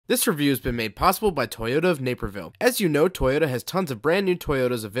This review has been made possible by Toyota of Naperville. As you know, Toyota has tons of brand new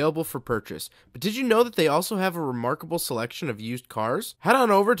Toyotas available for purchase, but did you know that they also have a remarkable selection of used cars? Head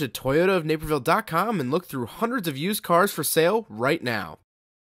on over to toyotaofnaperville.com and look through hundreds of used cars for sale right now.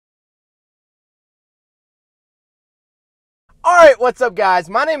 Alright, what's up guys?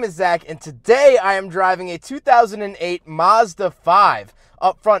 My name is Zach and today I am driving a 2008 Mazda 5.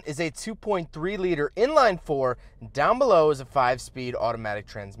 Up front is a 2.3 liter inline 4, and down below is a 5-speed automatic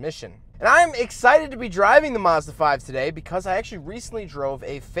transmission. And I am excited to be driving the Mazda 5 today because I actually recently drove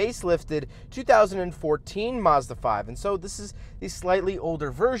a facelifted 2014 Mazda 5. And so this is the slightly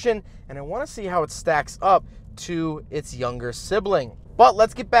older version and I want to see how it stacks up to its younger sibling. But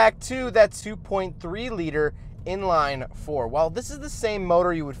let's get back to that 2.3 liter inline 4. While this is the same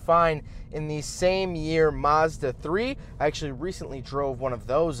motor you would find in the same year Mazda 3, I actually recently drove one of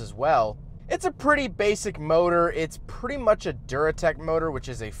those as well. It's a pretty basic motor. It's pretty much a Duratec motor, which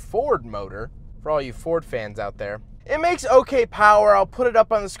is a Ford motor for all you Ford fans out there. It makes okay power. I'll put it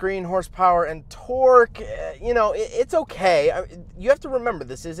up on the screen. Horsepower and torque, you know, it's okay. You have to remember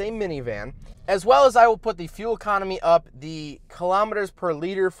this is a minivan. As well as I will put the fuel economy up. The kilometers per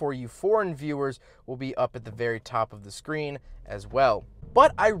liter for you foreign viewers will be up at the very top of the screen as well.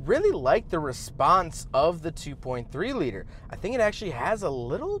 But I really like the response of the 2.3 liter. I think it actually has a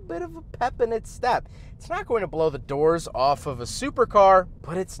little bit of a pep in its step. It's not going to blow the doors off of a supercar,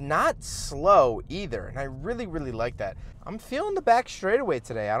 but it's not slow either. And I really, really like that. I'm feeling the back straightaway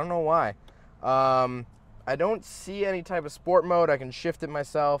today. I don't know why. I don't see any type of sport mode. I can shift it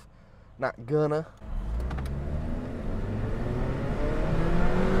myself. Not gonna.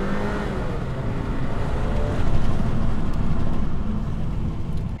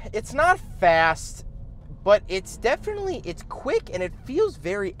 It's not fast, but it's quick and it feels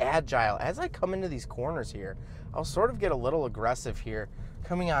very agile. As I come into these corners here, I'll sort of get a little aggressive here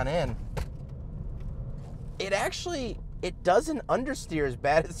coming on in. It doesn't understeer as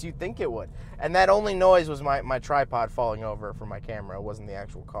bad as you think it would. And that only noise was my tripod falling over for my camera. It wasn't the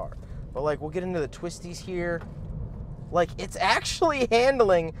actual car. But like, we'll get into the twisties here. Like, it's actually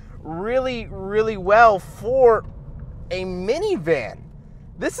handling really, really well for a minivan.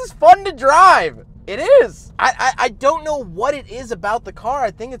 This is fun to drive. It is. I don't know what it is about the car.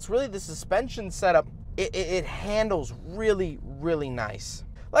 I think it's really the suspension setup. It handles really, really nice.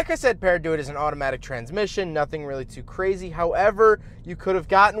 Like I said, paired to it is an automatic transmission, nothing really too crazy. However, you could have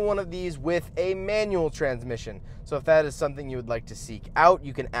gotten one of these with a manual transmission. So if that is something you would like to seek out,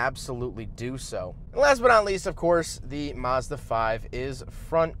 you can absolutely do so. And last but not least, of course, the Mazda 5 is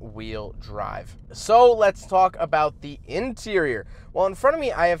front wheel drive. So let's talk about the interior. Well, in front of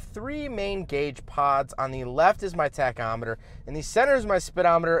me, I have 3 main gauge pods. On the left is my tachometer, in the center is my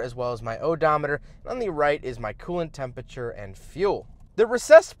speedometer, as well as my odometer, and on the right is my coolant temperature and fuel. They're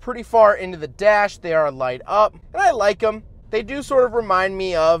recessed pretty far into the dash. They are light up, and I like them. They do sort of remind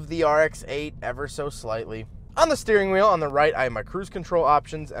me of the RX-8 ever so slightly. On the steering wheel, on the right, I have my cruise control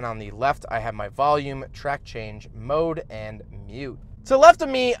options, and on the left, I have my volume, track change, mode, and mute. To the left of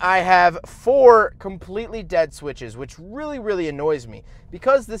me, I have 4 completely dead switches, which really, really annoys me.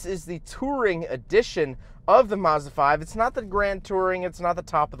 Because this is the touring edition of the Mazda 5, it's not the Grand Touring, it's not the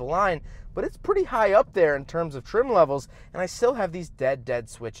top of the line, but it's pretty high up there in terms of trim levels, and I still have these dead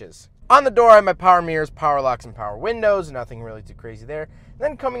switches. On the door, I have my power mirrors, power locks, and power windows. Nothing really too crazy there. And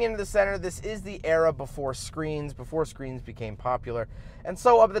then coming into the center, this is the era before screens became popular. And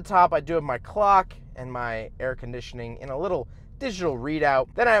so up at the top, I do have my clock and my air conditioning in a little digital readout.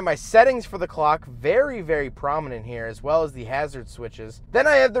 Then I have my settings for the clock, very, very prominent here, as well as the hazard switches. Then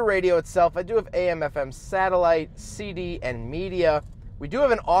I have the radio itself. I do have AM, FM, satellite, CD, and media. We do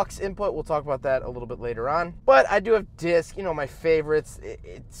have an aux input. We'll talk about that a little bit later on. But I do have disc, you know, my favorites.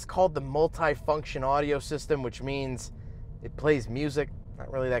 It's called the multi-function audio system, which means it plays music.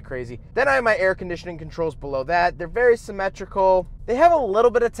 Not really that crazy. Then I have my air conditioning controls below that. They're very symmetrical. They have a little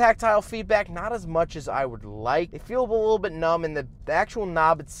bit of tactile feedback, not as much as I would like. They feel a little bit numb, and the actual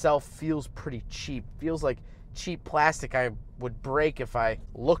knob itself feels pretty cheap. Feels like cheap plastic I would break if I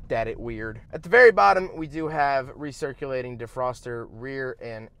looked at it weird. At the very bottom, we do have recirculating defroster, rear,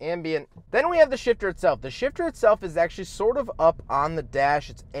 and ambient. Then we have the shifter itself. The shifter itself is actually sort of up on the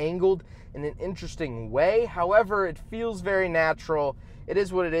dash. It's angled in an interesting way. However, it feels very natural. It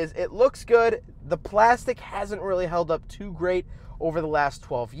is what it is. It looks good. The plastic hasn't really held up too great over the last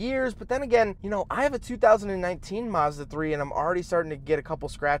 12 years. But then again, you know, I have a 2019 Mazda 3 and I'm already starting to get a couple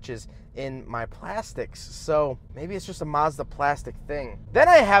scratches in my plastics. So maybe it's just a Mazda plastic thing. Then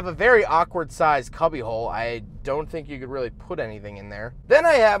I have a very awkward sized cubbyhole. I don't think you could really put anything in there. Then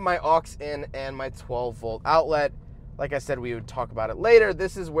I have my aux in and my 12 volt outlet. Like I said, we would talk about it later.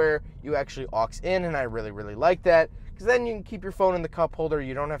 This is where you actually aux in, and I really, really like that, because then you can keep your phone in the cup holder.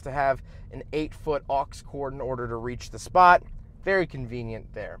 You don't have to have an 8-foot aux cord in order to reach the spot. Very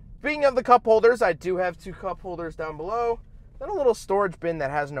convenient there. Speaking of the cup holders, I do have 2 cup holders down below. Then a little storage bin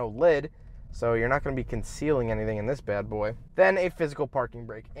that has no lid, so you're not going to be concealing anything in this bad boy. Then a physical parking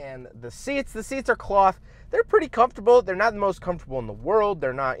brake. And the seats are cloth. They're pretty comfortable. They're not the most comfortable in the world.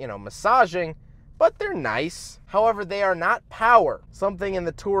 They're not, massaging, but they're nice. However, they are not power. Something in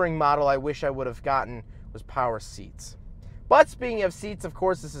the touring model I wish I would have gotten was power seats. But speaking of seats, of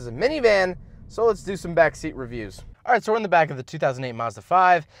course, this is a minivan, so let's do some backseat reviews. All right, so we're in the back of the 2008 Mazda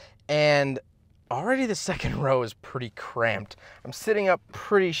 5, and already the second row is pretty cramped. I'm sitting up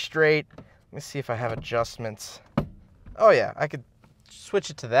pretty straight. Let me see if I have adjustments. Oh yeah, I could switch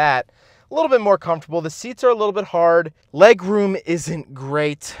it to that. A little bit more comfortable. The seats are a little bit hard. Leg room isn't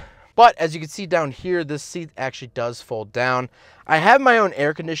great. But as you can see down here, this seat actually does fold down. I have my own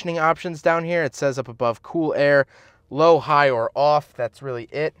air conditioning options down here. It says up above cool air, low, high, or off. That's really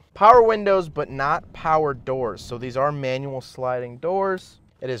it. Power windows, but not power doors. So these are manual sliding doors.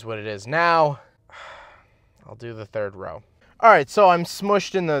 It is what it is. Now, I'll do the third row. All right, so I'm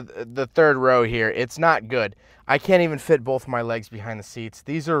smushed in the third row here. It's not good. I can't even fit both my legs behind the seats.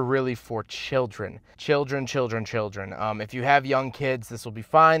 These are really for children. Children. If you have young kids, this will be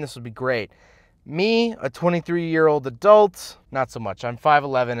fine. This will be great. Me, a 23-year-old adult, not so much. I'm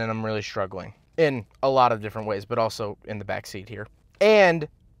 5'11", and I'm really struggling in a lot of different ways, but also in the back seat here. And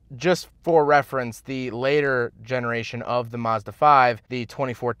just for reference, the later generation of the Mazda 5, the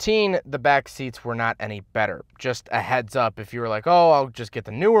 2014, the back seats were not any better. Just a heads up, if you were like, oh, I'll just get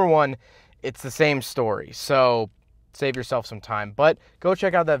the newer one, it's the same story. So save yourself some time. But go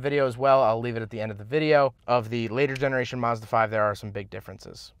check out that video as well. I'll leave it at the end of the video. Of the later generation Mazda 5, there are some big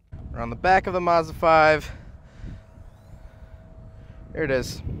differences. We're on the back of the Mazda 5. There it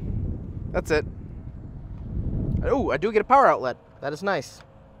is. That's it. Oh, I do get a power outlet. That is nice.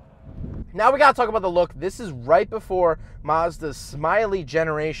 Now we gotta talk about the look. This is right before Mazda's smiley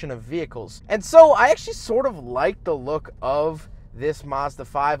generation of vehicles. And so I actually sort of like the look of this Mazda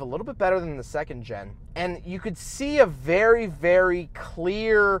 5 a little bit better than the second gen. And you could see a very, very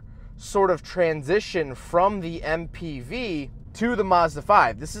clear sort of transition from the MPV to the Mazda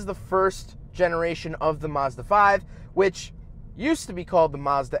 5. This is the first generation of the Mazda 5, which used to be called the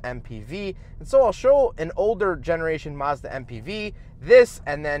Mazda MPV. And so I'll show an older generation Mazda MPV, this,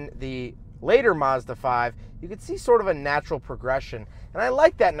 and then the later Mazda 5. You can see sort of a natural progression. And I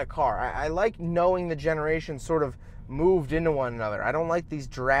like that in a car. I like knowing the generations sort of moved into one another. I don't like these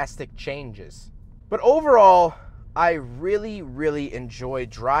drastic changes. But overall, I really, really enjoy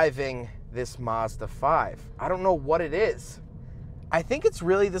driving this Mazda 5. I don't know what it is. I think it's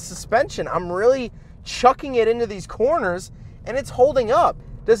really the suspension. I'm really chucking it into these corners, and it's holding up.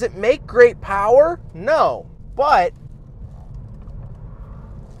 Does it make great power? No. But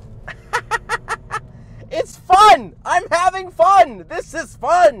it's fun. I'm having fun. This is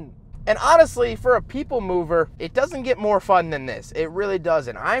fun. And honestly, for a people mover, it doesn't get more fun than this. It really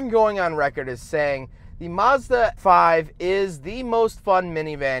doesn't. I'm going on record as saying the Mazda 5 is the most fun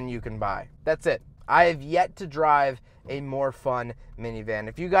minivan you can buy. That's it. I have yet to drive a more fun minivan.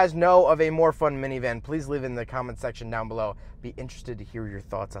 If you guys know of a more fun minivan, please leave it in the comment section down below. Be interested to hear your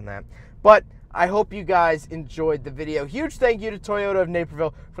thoughts on that. But I hope you guys enjoyed the video. Huge thank you to Toyota of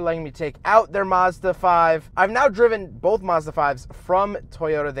Naperville for letting me take out their Mazda 5. I've now driven both Mazda 5s from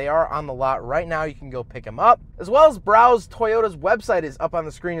Toyota. They are on the lot right now. You can go pick them up. As well as browse Toyota's website is up on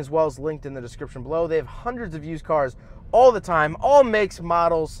the screen, as well as linked in the description below. They have hundreds of used cars all the time, all makes,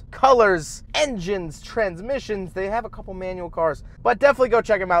 models, colors, engines, transmissions. They have a couple manual cars, but definitely go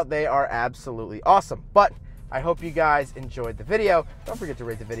check them out. They are absolutely awesome. But I hope you guys enjoyed the video. Don't forget to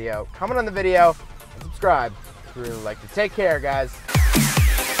rate the video, comment on the video, and subscribe if you really like to. Take care, guys.